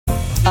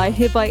I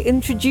hereby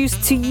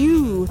introduce to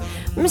you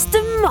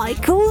Mr.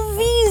 Michael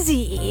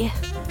Veazey.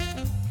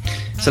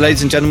 So,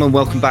 ladies and gentlemen,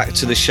 welcome back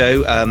to the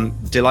show.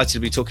 Delighted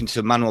to be talking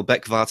to Manuel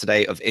Becvar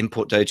today of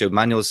Import Dojo.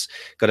 Manuel's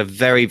got a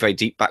very, very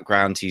deep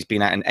background. He's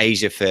been out in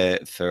Asia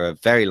for a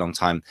very long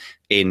time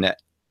in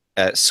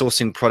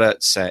sourcing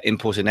products,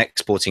 importing and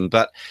exporting.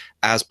 But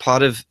as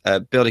part of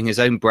building his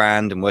own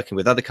brand and working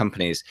with other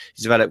companies,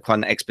 he's developed quite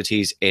an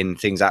expertise in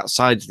things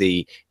outside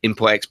the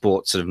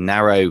import-export sort of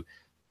narrow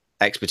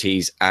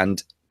expertise.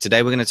 And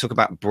today we're going to talk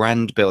about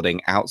brand building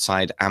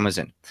outside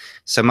Amazon.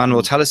 So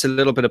Manuel, tell us a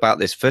little bit about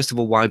this. First of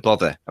all, why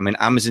bother? I mean,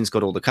 Amazon's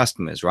got all the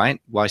customers, right?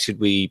 Why should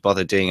we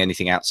bother doing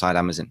anything outside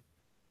Amazon?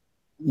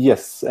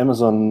 Yes,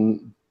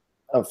 Amazon.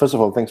 First of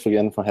all, thanks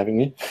again for having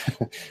me.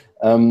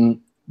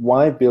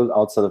 Why build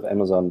outside of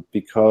Amazon?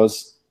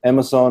 Because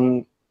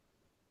Amazon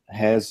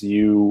has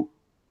you,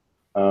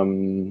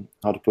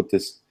 how to put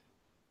this?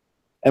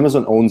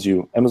 Amazon owns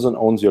you. Amazon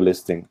owns your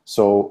listing.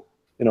 So,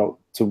 you know,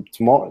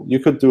 tomorrow you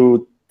could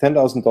do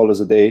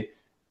 $10,000 a day,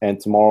 and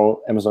tomorrow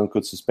Amazon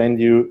could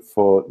suspend you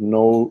for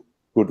no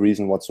good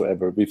reason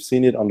whatsoever. We've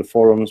seen it on the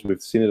forums.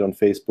 We've seen it on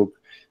Facebook.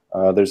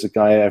 There's a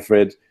guy I've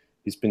read.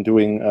 He's been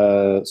doing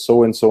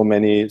so and so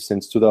many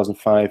since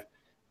 2005,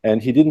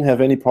 and he didn't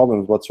have any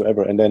problems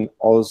whatsoever. And then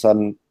all of a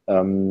sudden,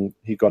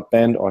 he got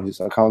banned, or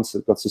his accounts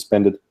got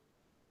suspended.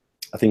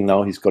 I think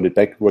now he's got it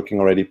back working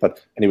already.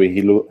 But anyway,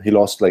 he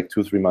lost like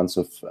 2-3 months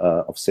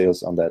of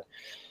sales on that.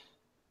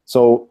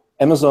 So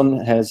Amazon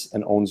has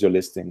and owns your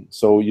listing.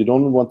 So you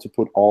don't want to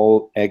put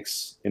all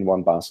eggs in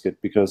one basket,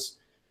 because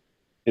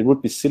it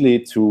would be silly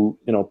to,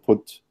 you know,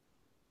 put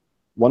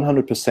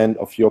 100%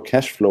 of your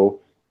cash flow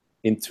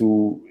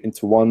into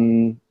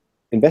one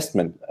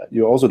investment.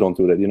 You also don't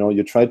do that. You know,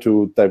 you try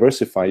to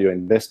diversify your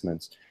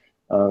investments.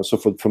 So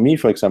for me,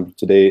 for example,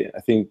 today,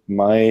 I think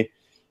my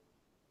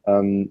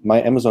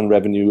Amazon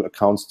revenue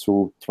accounts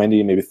to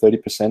 20, maybe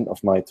 30%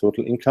 of my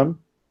total income.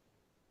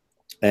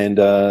 And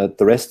the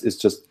rest is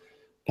just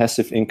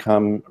passive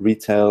income,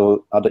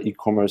 retail, other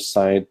e-commerce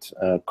site,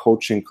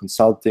 coaching,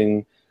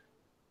 consulting.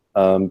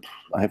 I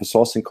have a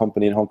sourcing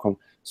company in Hong Kong.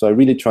 So I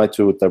really try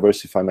to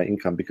diversify my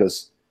income,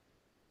 because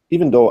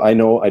even though I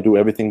know I do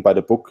everything by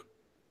the book,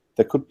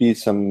 there could be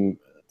some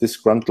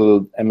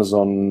disgruntled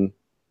Amazon,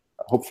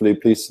 hopefully,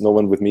 please, no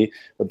one with me,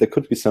 but there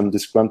could be some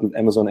disgruntled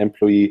Amazon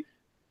employee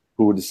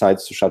who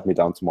decides to shut me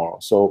down tomorrow.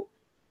 So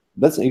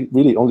that's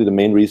really only the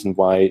main reason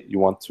why you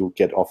want to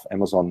get off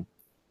Amazon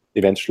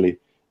eventually.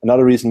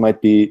 Another reason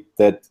might be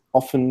that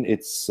often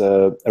it's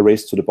a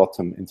race to the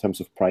bottom in terms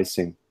of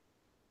pricing.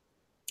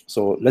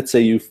 So let's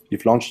say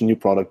you've launched a new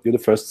product, you're the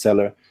first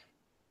seller.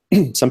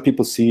 Some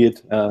people see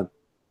it,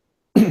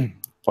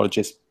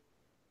 apologies.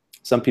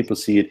 Some people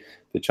see it,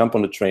 they jump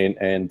on the train,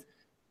 and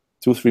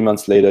 2-3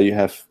 months later, you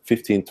have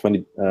 15,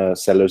 20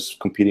 sellers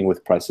competing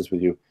with prices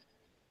with you.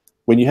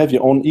 When you have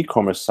your own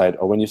e-commerce site,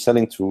 or when you're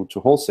selling to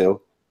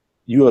wholesale,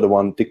 you are the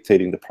one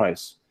dictating the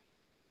price.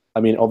 I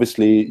mean,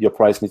 obviously, your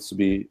price needs to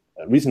be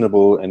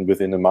reasonable and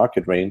within a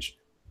market range,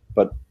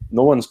 but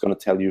no one's going to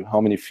tell you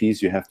how many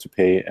fees you have to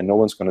pay, and no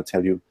one's going to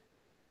tell you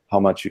how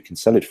much you can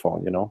sell it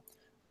for, you know?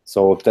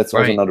 So that's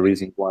also another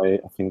reason why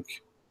I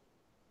think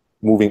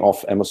moving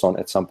off Amazon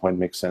at some point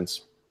makes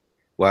sense.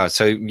 Wow.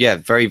 So yeah,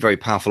 very, very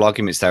powerful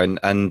arguments there.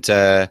 And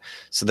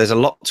so there's a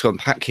lot to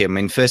unpack here. I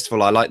mean, first of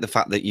all, I like the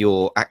fact that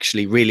you're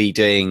actually really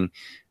doing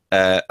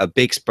a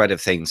big spread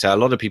of things. So a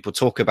lot of people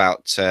talk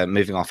about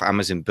moving off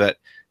Amazon, but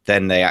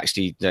then they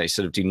actually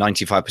sort of do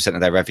 95%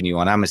 of their revenue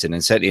on Amazon.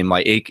 And certainly in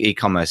my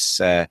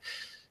e-commerce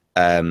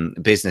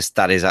business,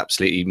 that is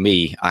absolutely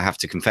me, I have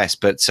to confess.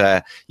 But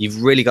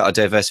you've really got a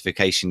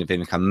diversification of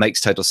income. Makes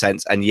total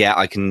sense. And yeah,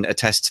 I can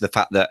attest to the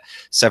fact that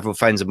several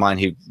friends of mine,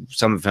 who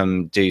some of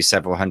them do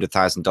several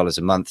 $100,000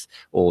 a month,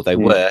 or they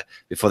were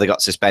before they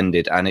got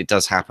suspended, and it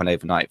does happen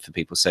overnight for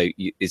people. So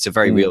it's a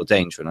very real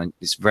danger, and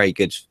it's very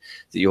good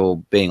that you're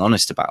being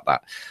honest about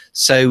that.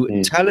 So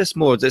tell us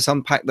more. Let's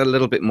unpack that a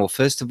little bit more.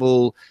 First of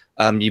all,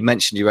 you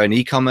mentioned your own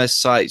e-commerce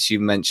sites. You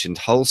mentioned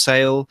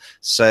wholesale.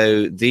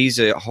 So these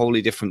are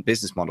wholly different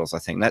business models, I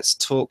think. Let's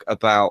talk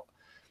about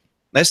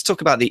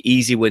the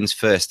easy wins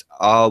first.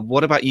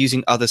 What about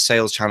using other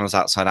sales channels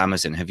outside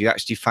Amazon? Have you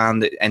actually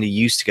found that any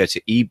use to go to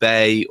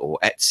eBay or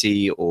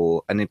Etsy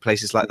or any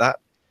places like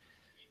that?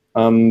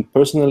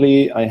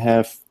 Personally, I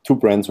have 2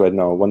 brands right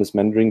now. One is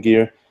Mandarin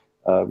Gear,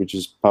 which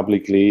is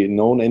publicly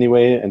known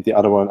anyway, and the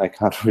other one I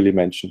can't really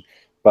mention.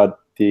 But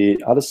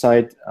the other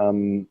side,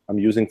 I'm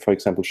using, for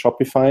example,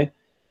 Shopify,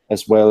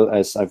 as well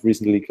as I've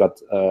recently got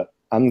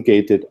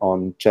ungated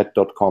on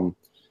Jet.com.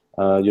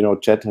 You know,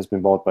 Jet has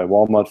been bought by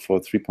Walmart for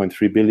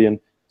 $3.3 billion.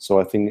 So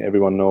I think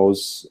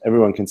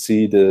everyone can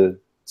see the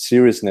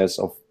seriousness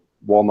of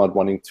Walmart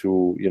wanting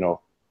to, you know,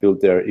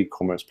 build their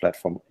e-commerce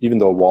platform, even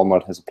though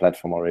Walmart has a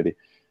platform already,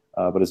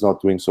 but it's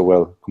not doing so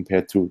well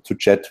compared to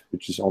Jet,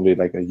 which is only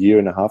like 1.5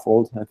 years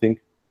old, I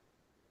think.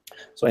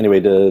 So anyway,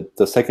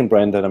 the second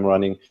brand that I'm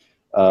running,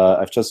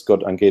 I've just got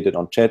ungated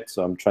on Jet,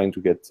 so I'm trying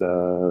to get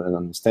an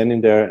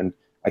understanding there, and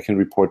I can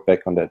report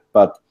back on that.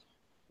 But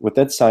with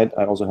that site,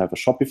 I also have a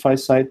Shopify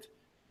site,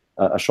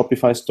 a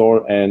Shopify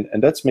store, and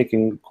that's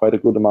making quite a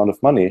good amount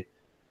of money.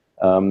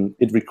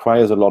 It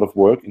requires a lot of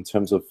work in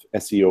terms of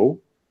SEO,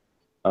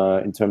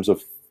 in terms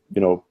of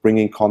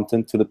bringing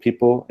content to the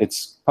people.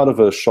 It's part of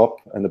a shop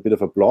and a bit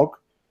of a blog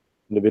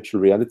in the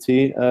virtual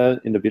reality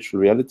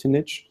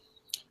niche.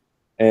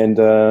 And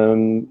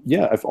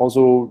I've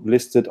also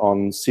listed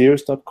on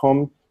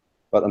Sears.com,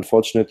 but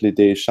unfortunately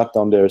they shut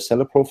down their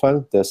seller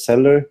profile. Their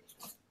seller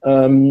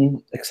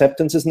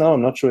acceptances now.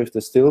 I'm not sure if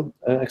they're still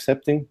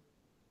accepting.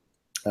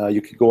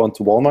 You could go on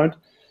to Walmart.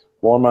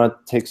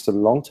 Walmart takes a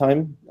long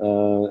time.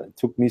 It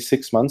took me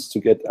 6 months to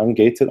get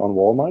ungated on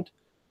Walmart.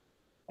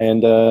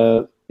 And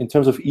in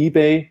terms of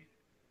eBay,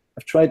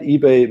 I've tried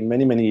eBay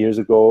many years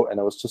ago, and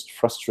I was just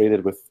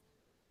frustrated with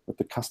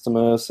the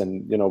customers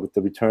and with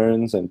the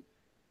returns, and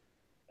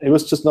it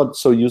was just not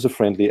so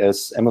user-friendly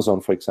as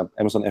Amazon, for example.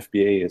 Amazon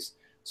FBA is.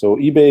 So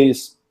eBay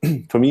is,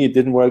 for me, it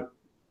didn't work,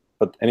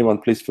 but anyone,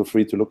 please feel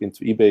free to look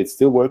into eBay. It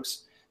still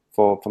works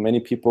for many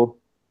people.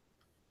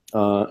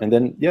 And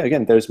then,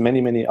 again, there's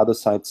many other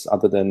sites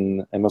other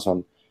than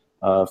Amazon.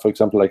 For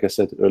example, like I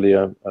said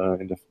earlier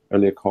in the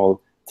earlier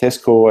call,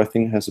 Tesco, I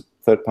think, has a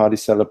third-party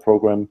seller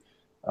program.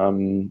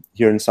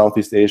 Here in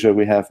Southeast Asia,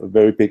 we have a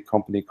very big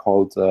company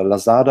called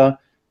Lazada.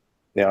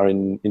 They are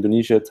in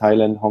Indonesia,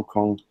 Thailand, Hong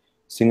Kong,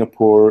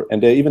 Singapore,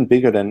 and they're even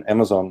bigger than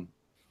Amazon.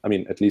 I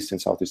mean, at least in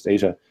Southeast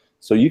Asia.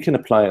 So you can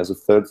apply as a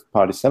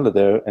third-party seller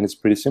there, and it's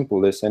pretty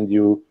simple. They send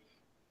you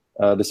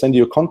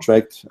a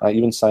contract. I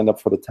even signed up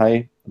for the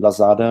Thai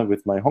Lazada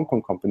with my Hong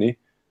Kong company,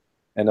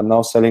 and I'm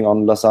now selling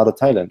on Lazada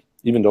Thailand,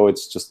 even though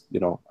it's just,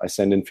 I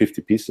send in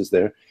 50 pieces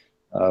there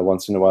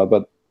once in a while,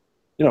 but,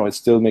 it's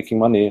still making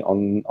money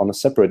on a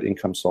separate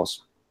income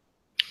source.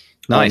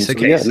 Nice.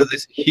 Okay, so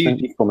there's a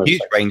huge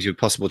sites. range of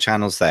possible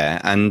channels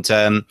there. And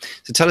so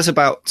tell us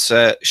about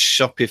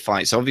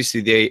Shopify. So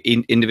obviously the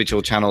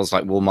individual channels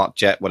like Walmart,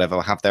 Jet,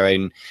 whatever, have their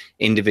own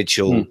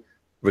individual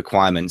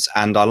requirements.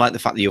 And I like the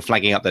fact that you're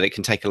flagging up that it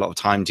can take a lot of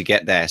time to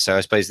get there. So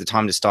I suppose the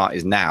time to start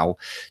is now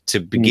to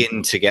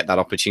begin to get that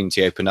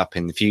opportunity open up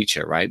in the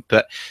future, right?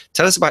 But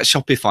tell us about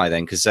Shopify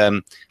then, because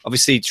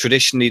obviously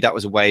traditionally that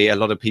was a way a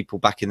lot of people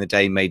back in the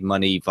day made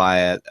money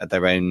via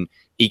their own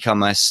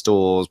e-commerce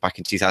stores back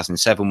in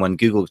 2007 when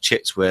Google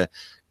clicks were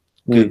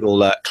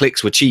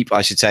cheap,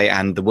 I should say,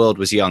 and the world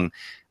was young.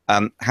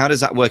 How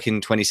does that work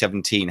in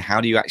 2017? How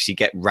do you actually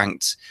get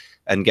ranked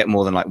and get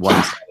more than like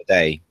one sale a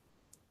day?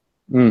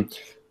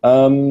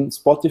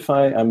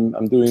 Spotify,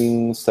 I'm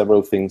doing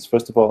several things.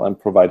 First of all, I'm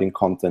providing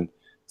content.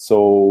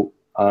 So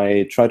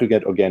I try to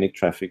get organic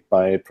traffic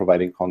by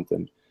providing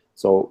content.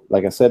 So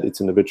like I said,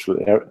 it's in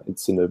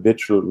the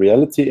virtual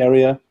reality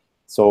area.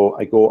 So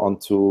I go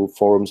onto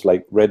forums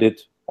like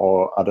Reddit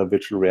or other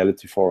virtual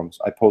reality forums.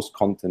 I post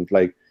content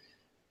like,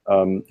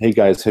 hey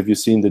guys, have you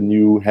seen the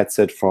new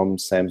headset from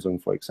Samsung,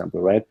 for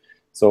example, right?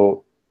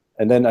 So,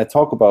 and then I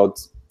talk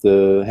about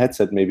the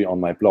headset maybe on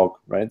my blog,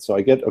 right? So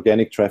I get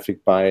organic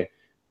traffic by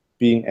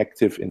being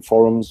active in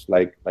forums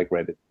like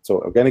Reddit. So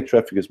organic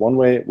traffic is one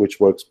way, which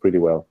works pretty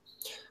well.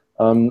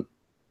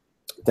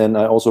 Then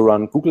I also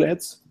run Google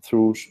Ads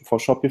for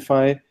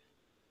Shopify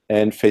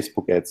and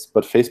Facebook ads,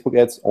 but Facebook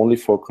ads only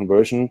for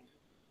conversion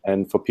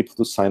and for people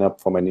to sign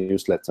up for my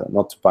newsletter,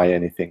 not to buy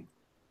anything.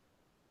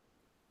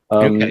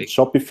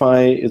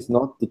 Shopify is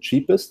not the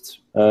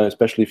cheapest,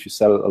 especially if you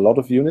sell a lot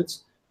of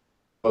units.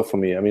 Well, for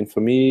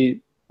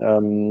me,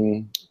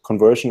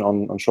 conversion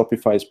on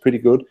Shopify is pretty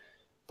good,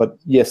 but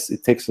yes,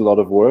 it takes a lot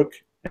of work.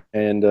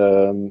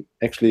 And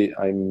actually,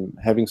 I'm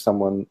having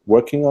someone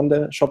working on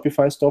the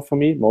Shopify store for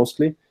me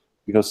mostly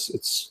because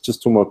it's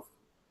just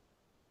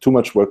too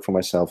much work for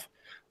myself.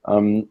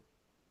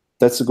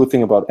 That's a good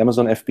thing about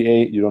Amazon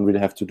FBA. You don't really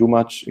have to do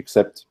much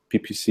except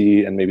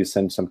PPC and maybe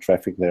send some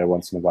traffic there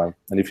once in a while.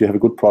 And if you have a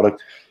good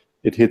product,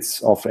 it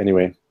hits off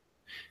anyway.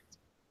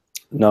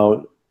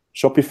 Now,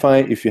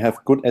 Shopify, if you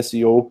have good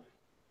SEO,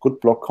 good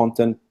blog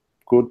content,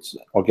 good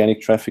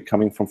organic traffic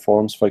coming from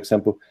forums, for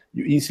example,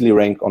 you easily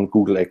rank on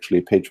Google,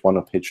 actually, page 1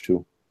 or page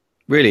 2.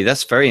 Really?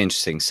 That's very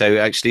interesting. So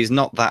actually, it's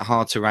not that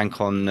hard to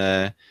rank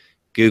on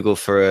Google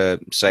for,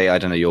 say, I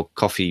don't know, your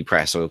coffee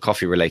press or a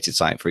coffee-related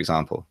site, for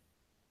example?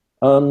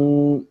 I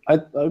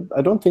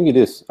don't think it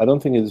is. I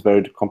don't think it is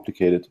very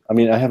complicated. I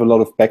mean, I have a lot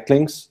of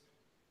backlinks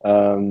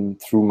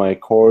through my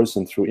course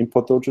and through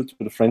Import Dojo to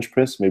the French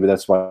press. Maybe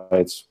that's why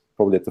it's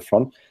probably at the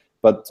front.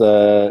 But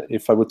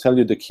if I would tell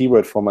you the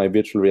keyword for my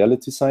virtual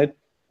reality site,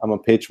 I'm on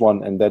page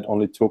 1, and that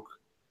only took,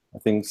 I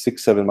think,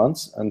 6-7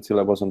 months until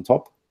I was on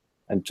top.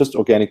 And just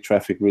organic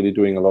traffic, really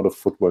doing a lot of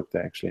footwork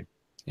there, actually.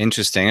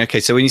 Interesting. Okay,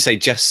 so when you say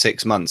just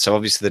 6 months, so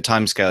obviously the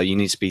timescale you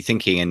need to be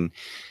thinking in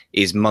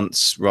is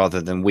months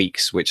rather than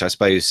weeks, which I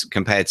suppose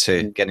compared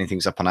to getting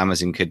things up on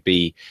Amazon could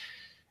be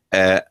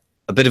a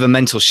bit of a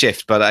mental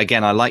shift. But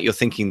again, I like your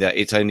thinking that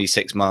it's only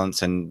 6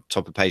 months and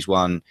top of page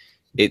 1.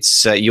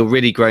 It's you're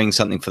really growing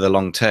something for the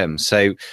long term. So